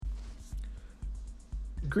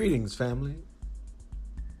Greetings, family.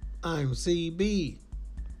 I'm CB,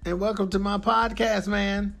 and welcome to my podcast,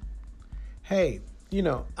 man. Hey,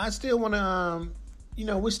 I still want to,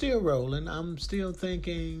 we're still rolling. I'm still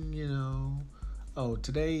thinking,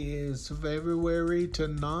 today is February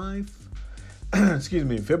 9th.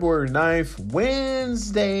 February 9th,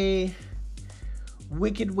 Wednesday.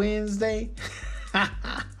 Wicked Wednesday.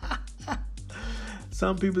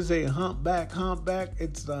 Some people say humpback.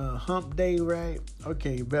 It's hump day, right?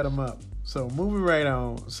 Okay, bet them up. So moving right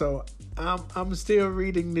on. So I'm still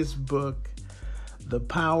reading this book, The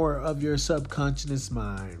Power of Your Subconscious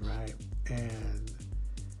Mind, right? And,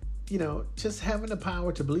 just having the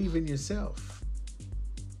power to believe in yourself,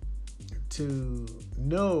 to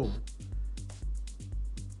know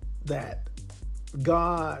that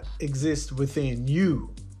God exists within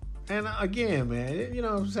you. And again, man, you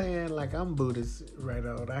know what I'm saying? Like, I'm Buddhist right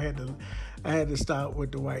on. I had to start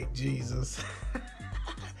with the white Jesus.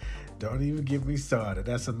 Don't even get me started.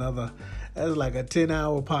 That's like a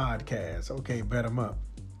 10-hour podcast. Okay, bet them up.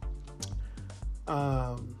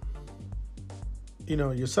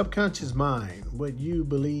 Your subconscious mind, what you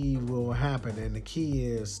believe will happen. And the key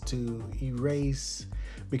is to erase,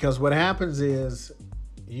 because what happens is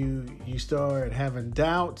you start having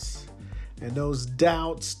doubts. And those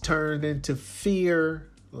doubts turn into fear.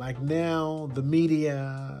 Like now, the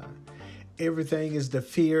media, everything is the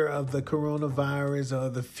fear of the coronavirus or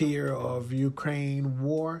the fear of Ukraine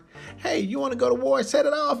war. Hey, you want to go to war? Set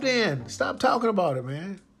it off then. Stop talking about it,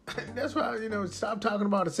 man. That's why, stop talking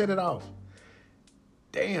about it. Set it off.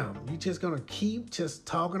 Damn, you just going to keep just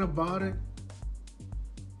talking about it?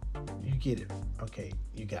 You get it. Okay,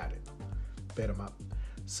 you got it. Bet them up.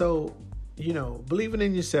 So, believing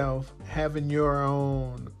in yourself, having your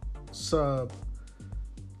own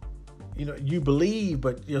you believe,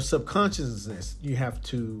 but your subconsciousness, you have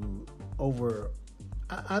to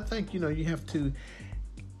I think, you have to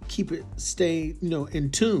keep it, stay, in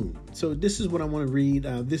tune. So this is what I want to read.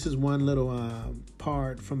 This is one little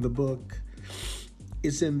part from the book.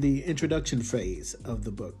 It's in the introduction phase of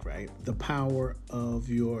the book, right? The Power of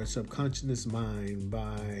Your Subconscious Mind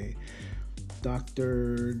by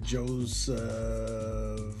Dr. Joseph.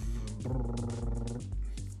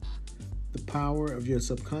 The Power of Your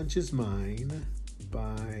Subconscious Mind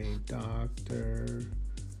by Dr.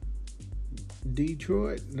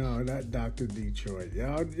 Detroit. No, not Dr. Detroit.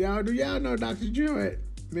 Y'all know Dr. Detroit?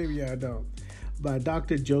 Maybe y'all don't. By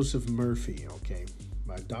Dr. Joseph Murphy. Okay,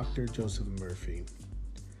 by Dr. Joseph Murphy.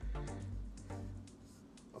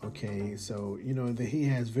 Okay, so, he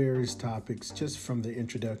has various topics just from the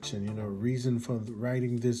introduction, reason for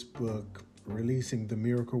writing this book, releasing the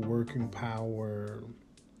miracle working power,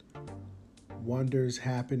 wonders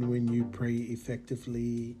happen when you pray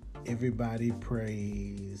effectively, everybody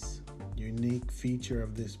prays, unique feature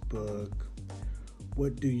of this book,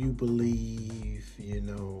 what do you believe,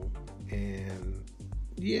 and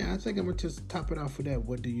yeah, I think I'm going to just top it off with that.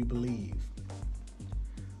 What do you believe?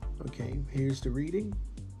 Okay, here's the reading.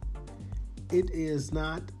 It is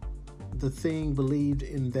not the thing believed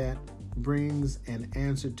in that brings an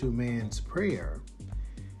answer to man's prayer.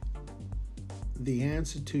 The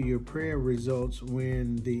answer to your prayer results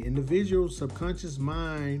when the individual's subconscious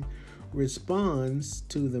mind responds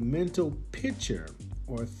to the mental picture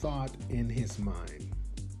or thought in his mind.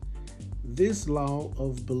 This law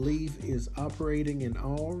of belief is operating in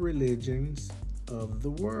all religions of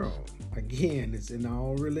the world. Again, it's in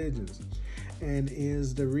all religions. And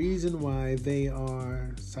is the reason why they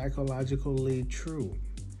are psychologically true.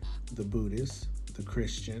 The Buddhist, the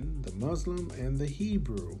Christian, the Muslim, and the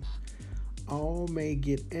Hebrew all may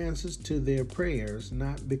get answers to their prayers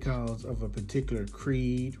not because of a particular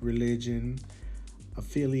creed, religion,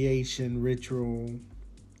 affiliation, ritual,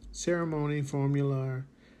 ceremony, formula,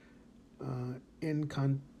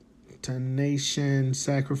 incantation,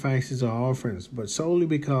 sacrifices, or offerings, but solely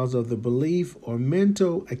because of the belief or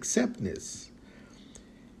mental acceptance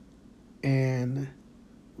and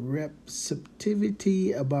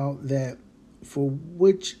receptivity about that for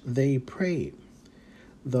which they prayed.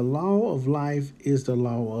 The law of life is the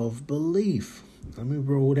law of belief. Let me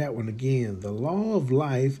roll that one again. The law of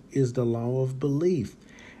life is the law of belief.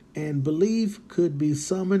 And belief could be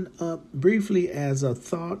summoned up briefly as a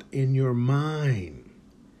thought in your mind.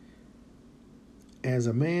 As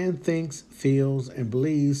a man thinks, feels, and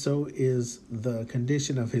believes, so is the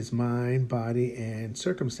condition of his mind, body, and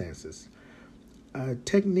circumstances. A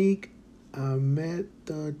technique, a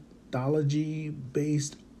methodology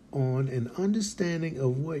based on an understanding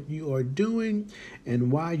of what you are doing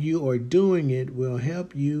and why you are doing it will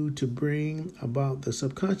help you to bring about the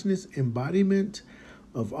subconscious embodiment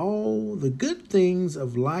of all the good things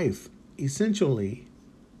of life. Essentially,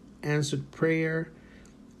 answered prayer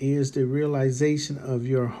is the realization of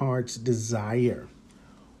your heart's desire.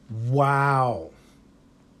 Wow.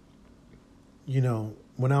 You know,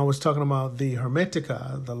 when I was talking about the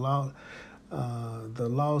Hermetica, the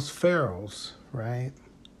lost pharaohs, right?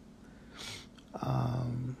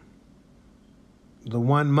 The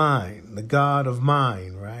one mind, the God of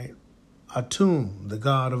mind, right? Atum, the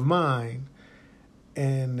God of mind.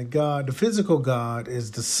 And the physical God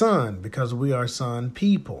is the sun, because we are sun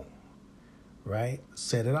people, right?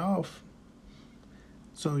 Set it off.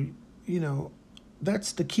 So,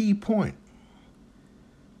 that's the key point.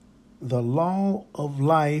 The law of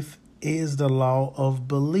life is the law of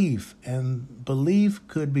belief, and belief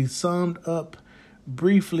could be summed up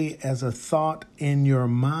briefly as a thought in your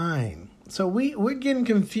mind. So we're getting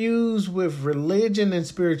confused with religion and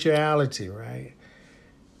spirituality, right?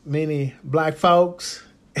 Many black folks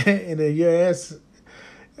in the U.S.,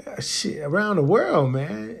 around the world,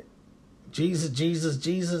 man. Jesus.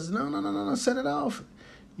 No. Set it off.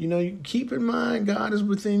 You keep in mind, God is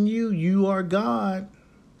within you. You are God.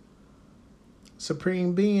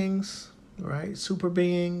 Supreme beings, right? Super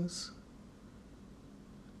beings.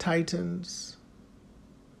 Titans.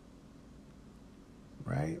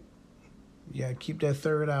 Right? You gotta keep that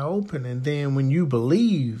third eye open. And then when you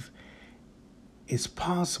believe, it's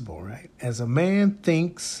possible, right? As a man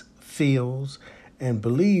thinks, feels, and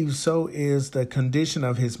believes, so is the condition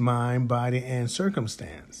of his mind, body, and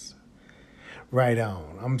circumstance. Right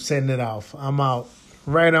on. I'm setting it off. I'm out.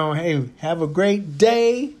 Right on. Hey, have a great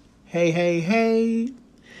day. Hey.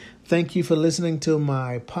 Thank you for listening to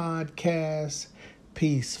my podcast.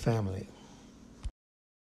 Peace, family.